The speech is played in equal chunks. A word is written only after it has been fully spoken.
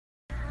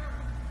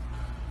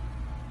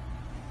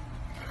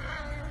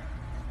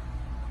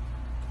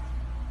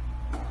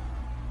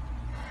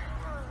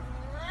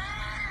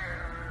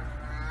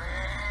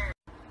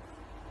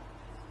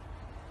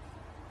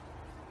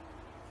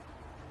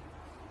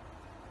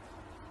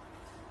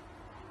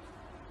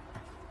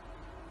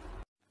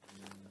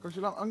Kan je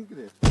lang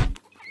ankeren?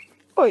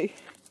 Oi.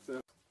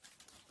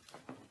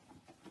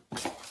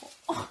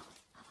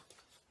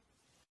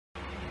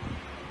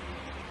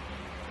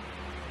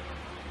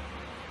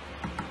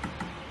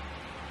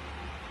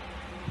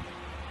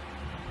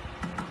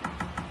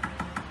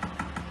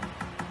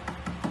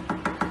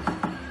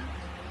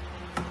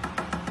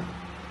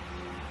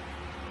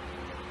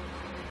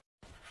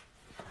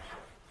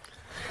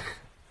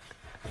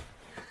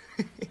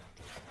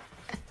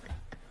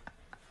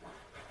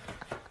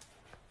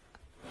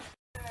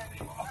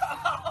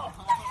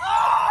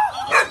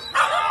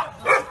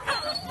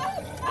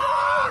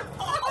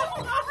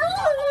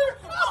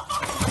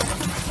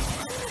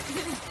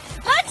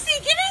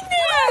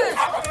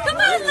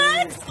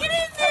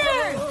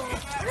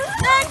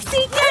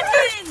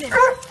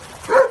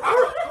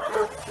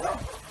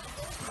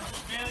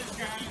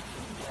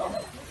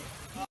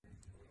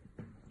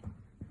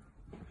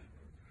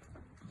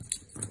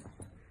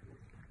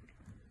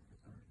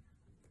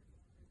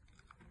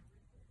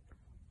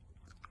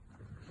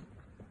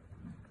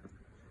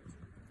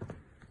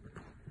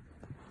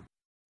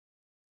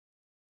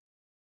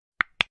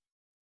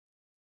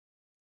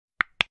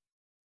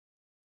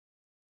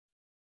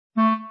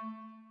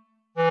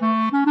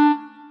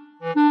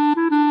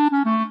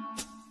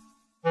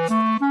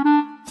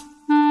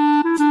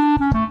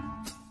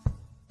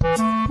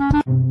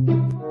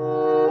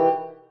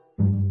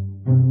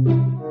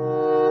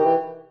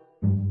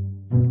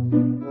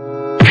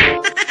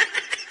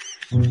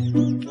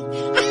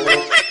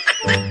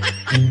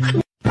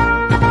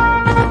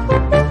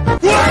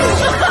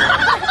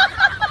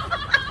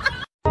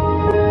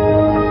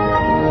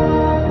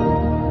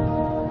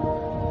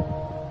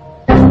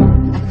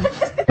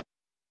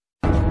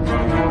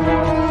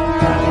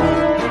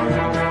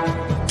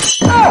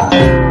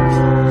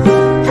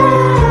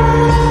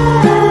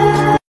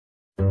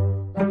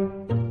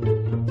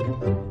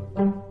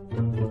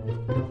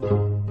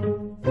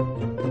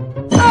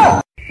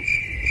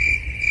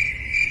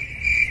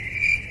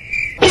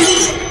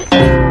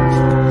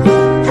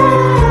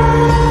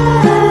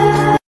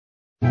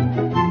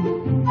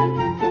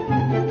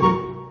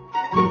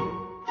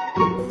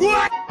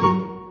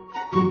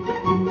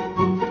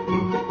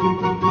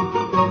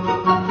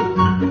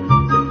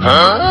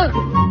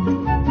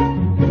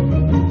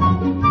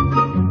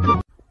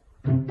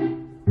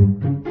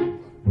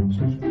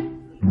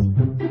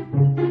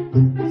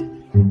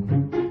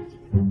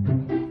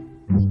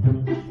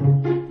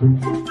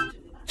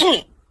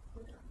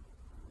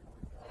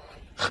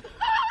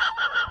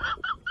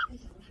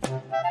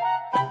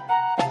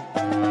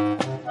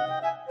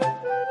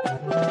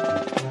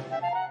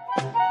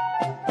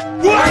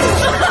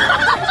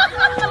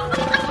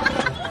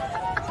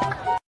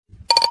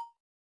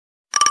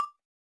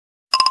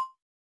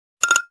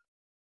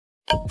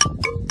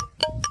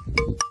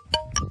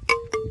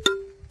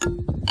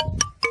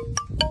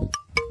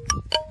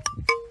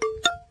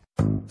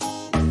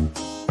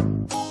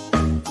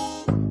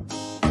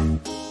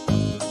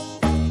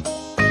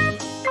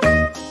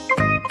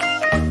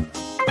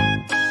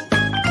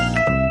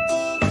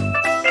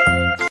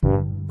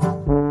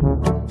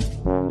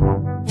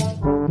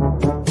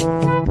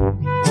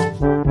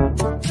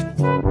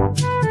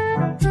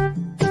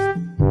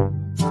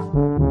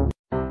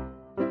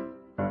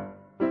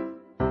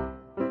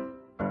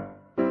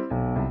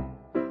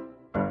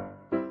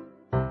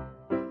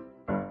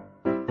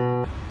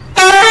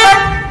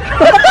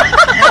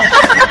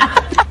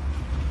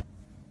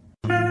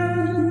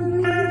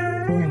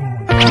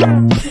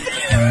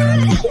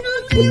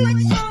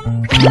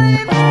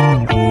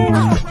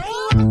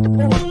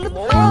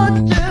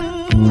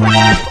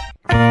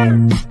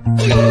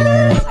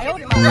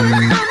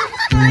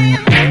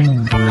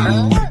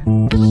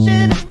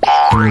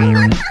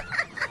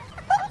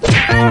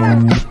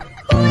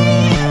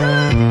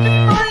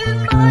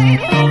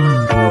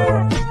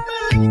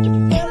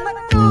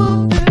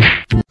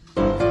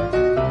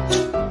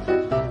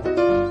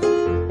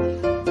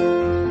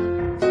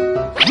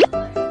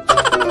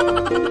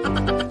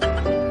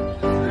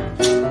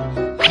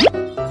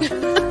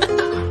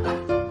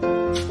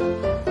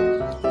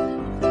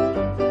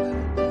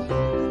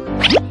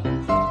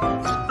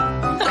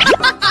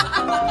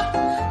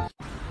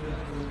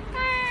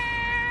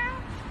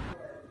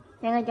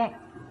 Nhanh ơi chạy.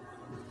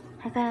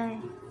 High five.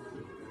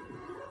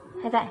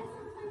 High five.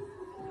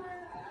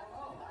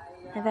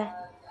 High five.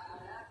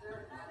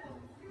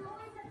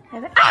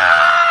 High five.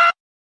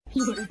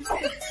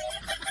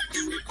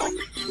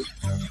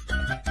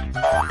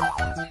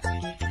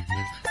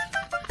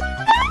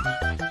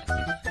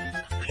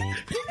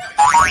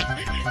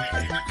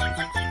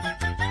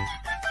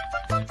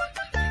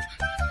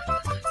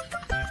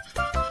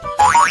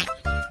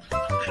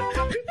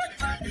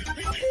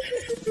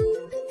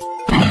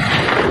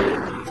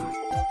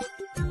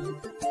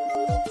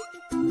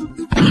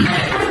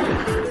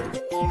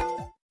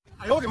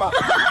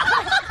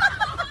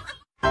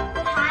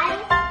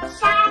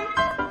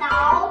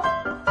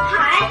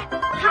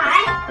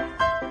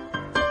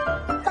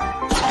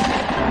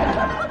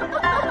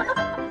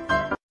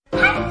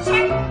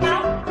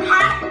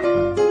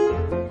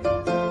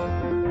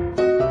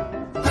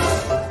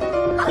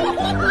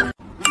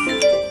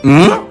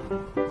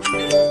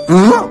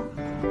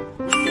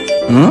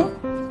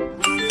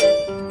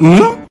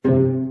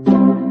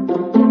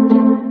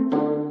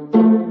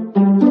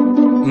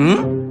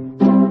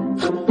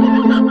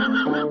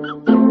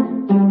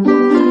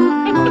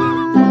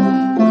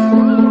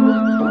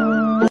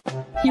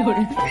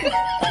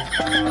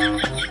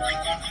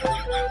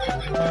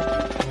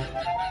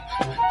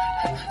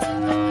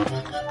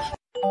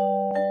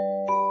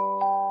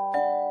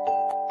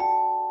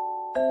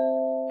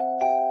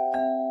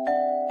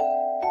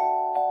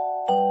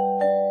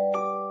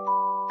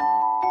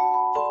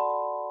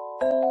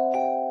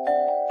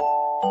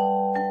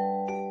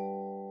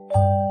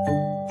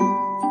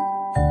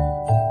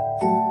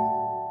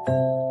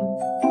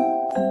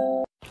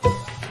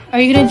 Are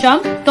you gonna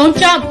jump? Don't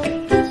jump!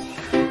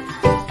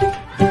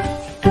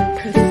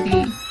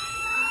 Pussy.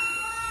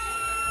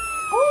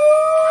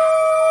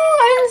 Oh,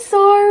 I'm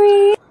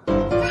sorry.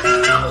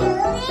 Oh, no.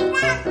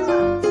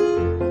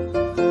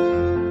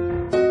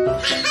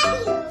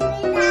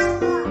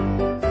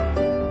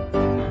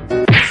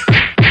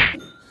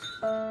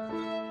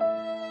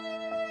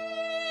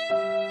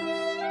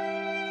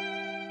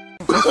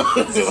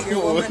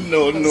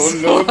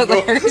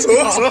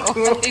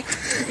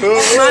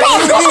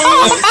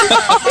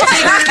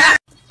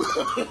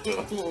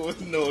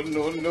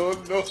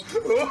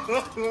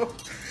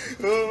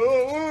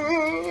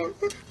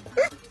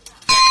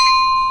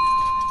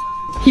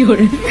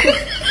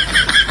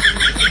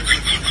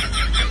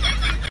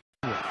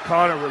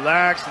 Connor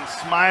relaxed and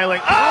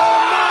smiling. Oh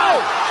no!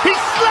 He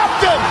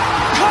slapped him!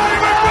 Conor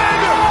McGregor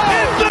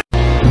is the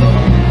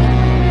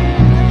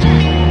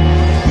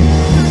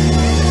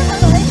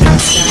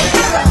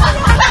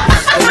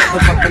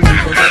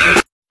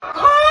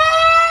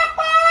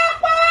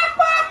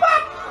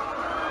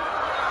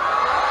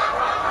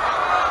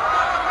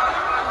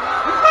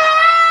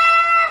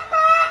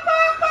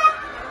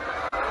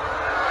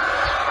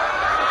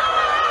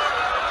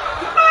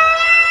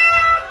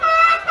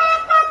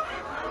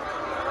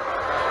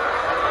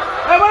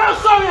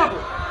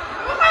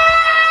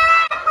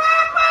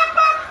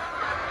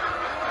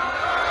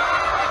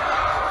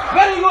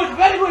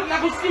very good,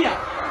 Naguskia.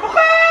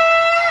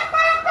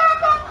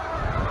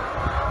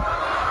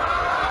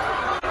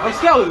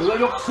 Pascal,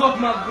 look so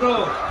much,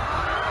 bro.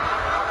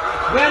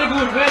 Very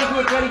good.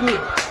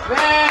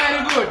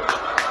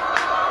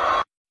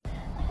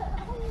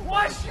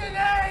 What's your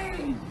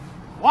name?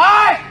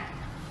 What?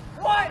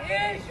 What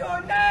is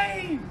your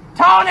name?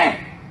 Tony.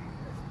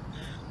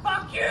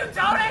 Fuck you,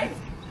 Tony.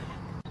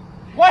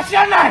 What's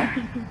your name?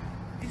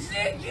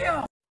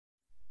 Ezekiel.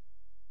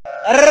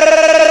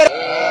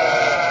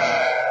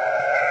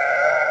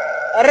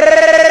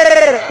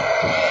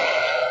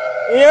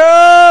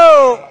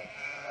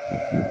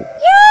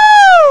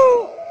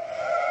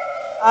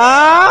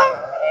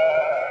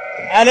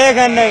 عليك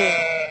النبي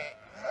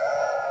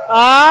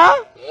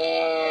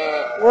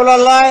قول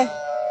الله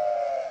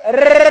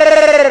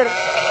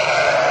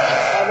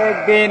عليك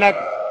دينك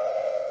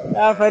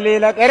يا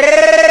فليلك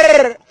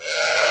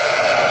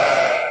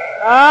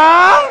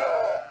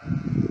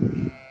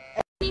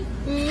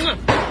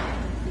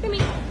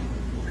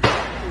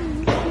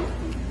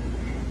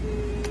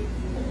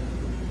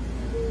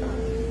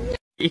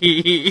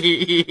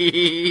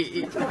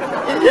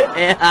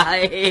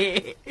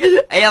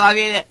Ella va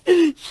bien.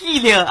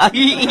 Gilio. Hi.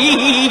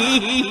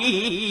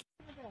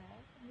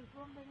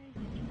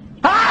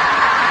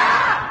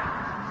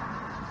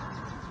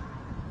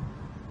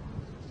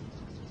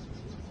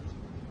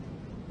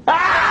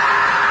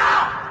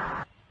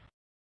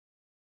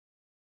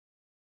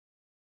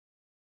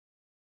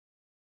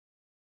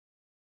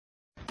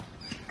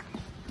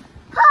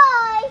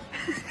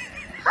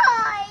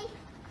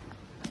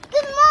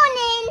 Good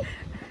morning.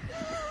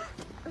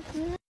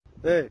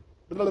 Hey.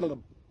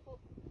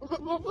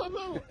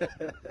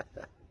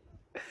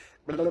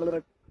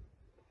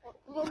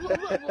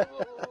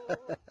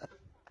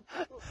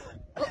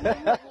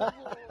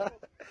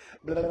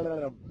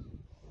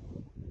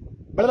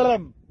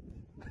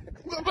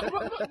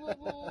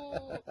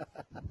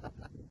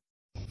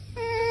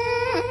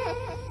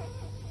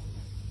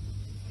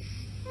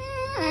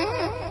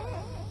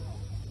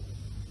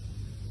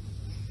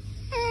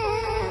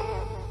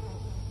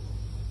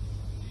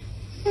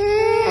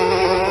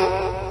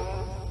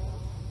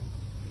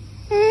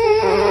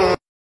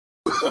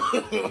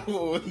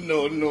 Oh,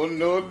 no.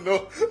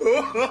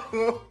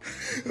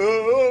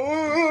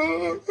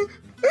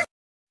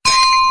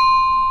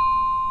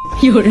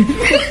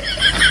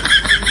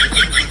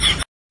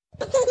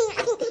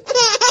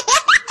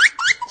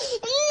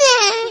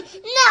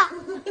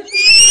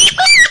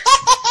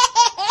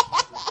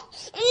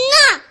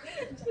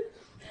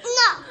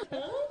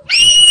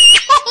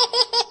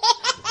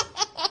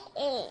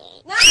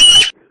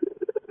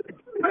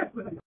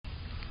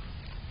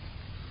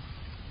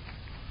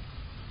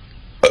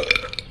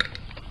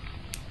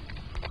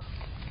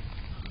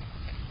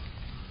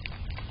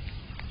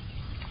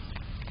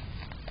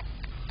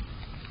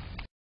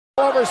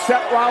 Over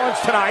Seth Rollins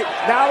tonight.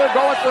 Now they're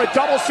going for a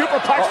double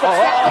superplex.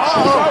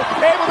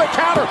 Able to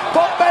counter.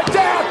 Both men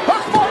down.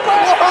 Hook for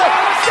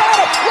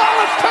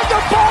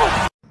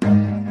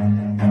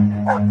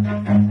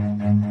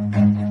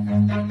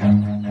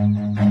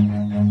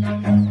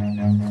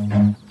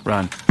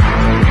Run.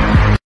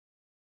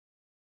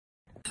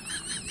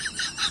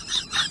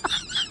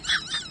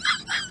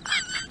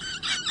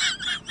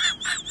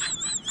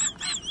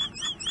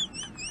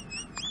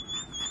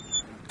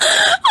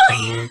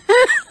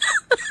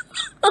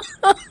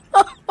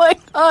 Oh my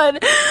god.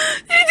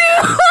 Did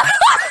you?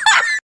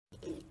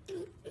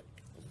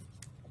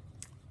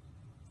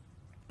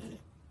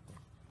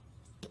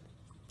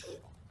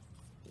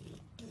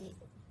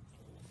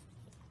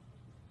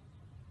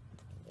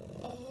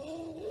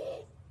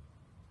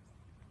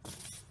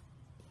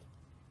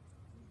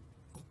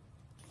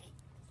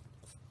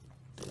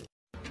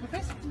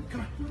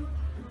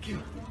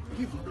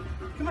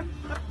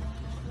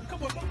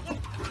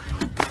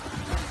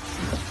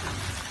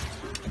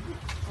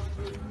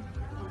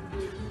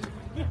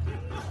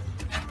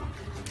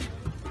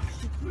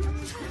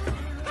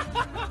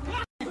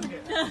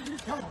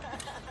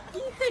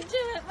 You could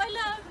do it, my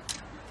love.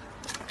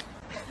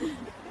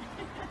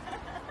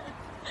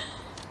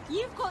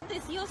 You've got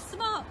this. You're a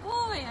smart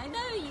boy. I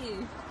know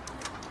you.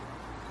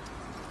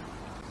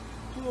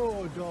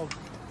 Poor dog.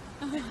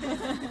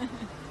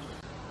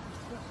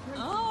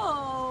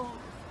 Oh,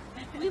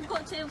 we've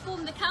got to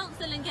inform the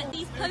council and get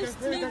these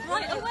posts moved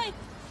right away.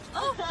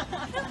 Oh,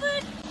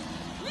 good.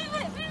 Move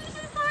it. Move it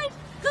to the side.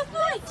 Good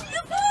boy.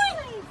 Good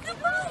boy. Good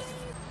boy.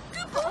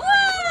 Good boy. Oh.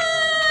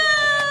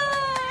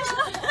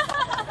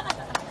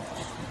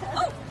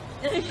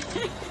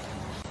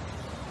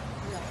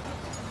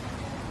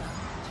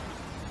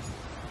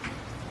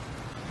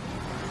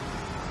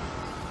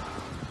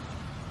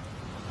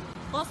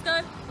 Bosco,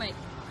 wait.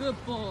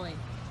 Good boy.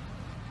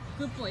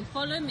 Good boy.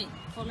 Follow me.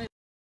 Follow me.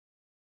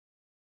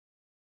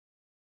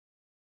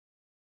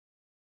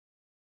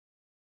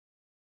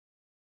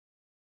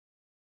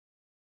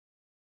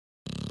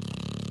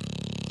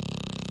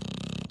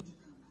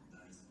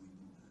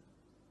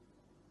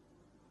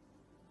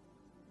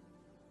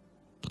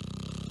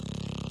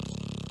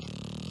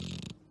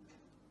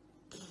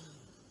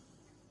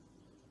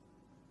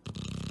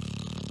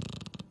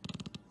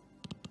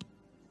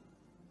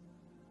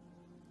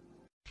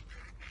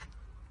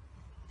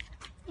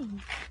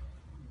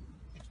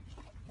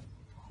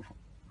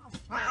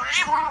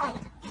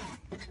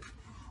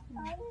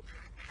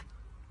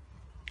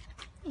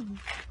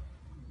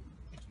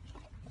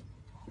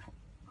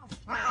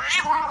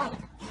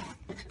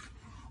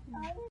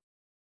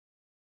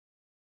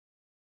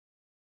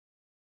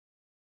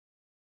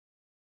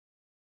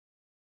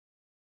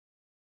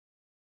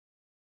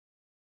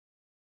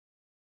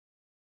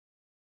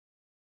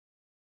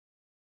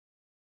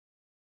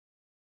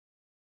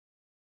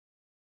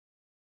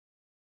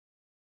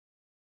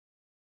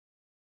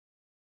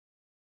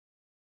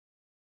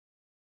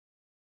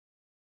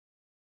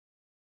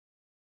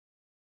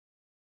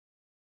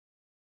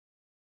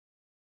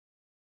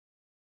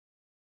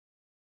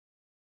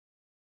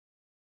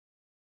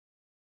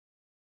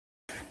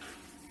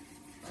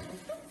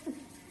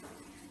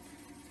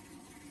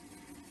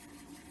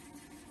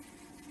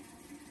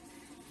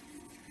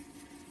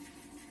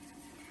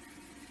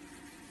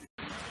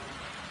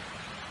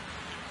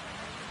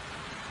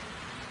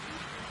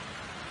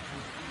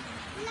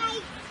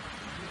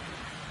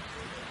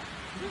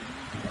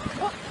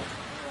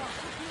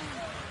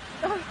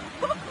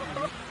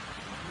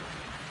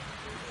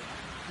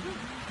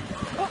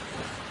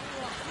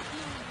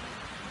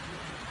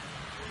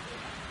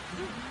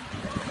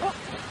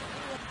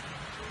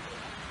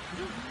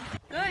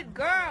 Good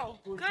girl.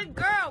 Good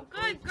girl.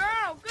 Good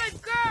girl.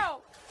 Good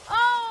girl.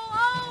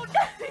 Oh,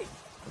 no.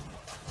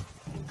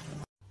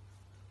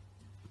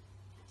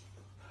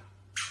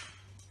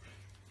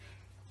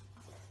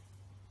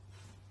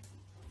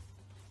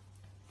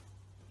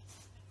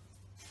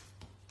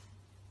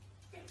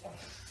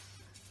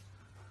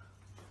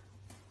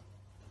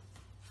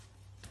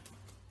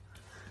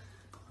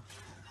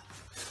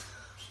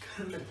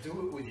 Let's do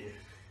it with you.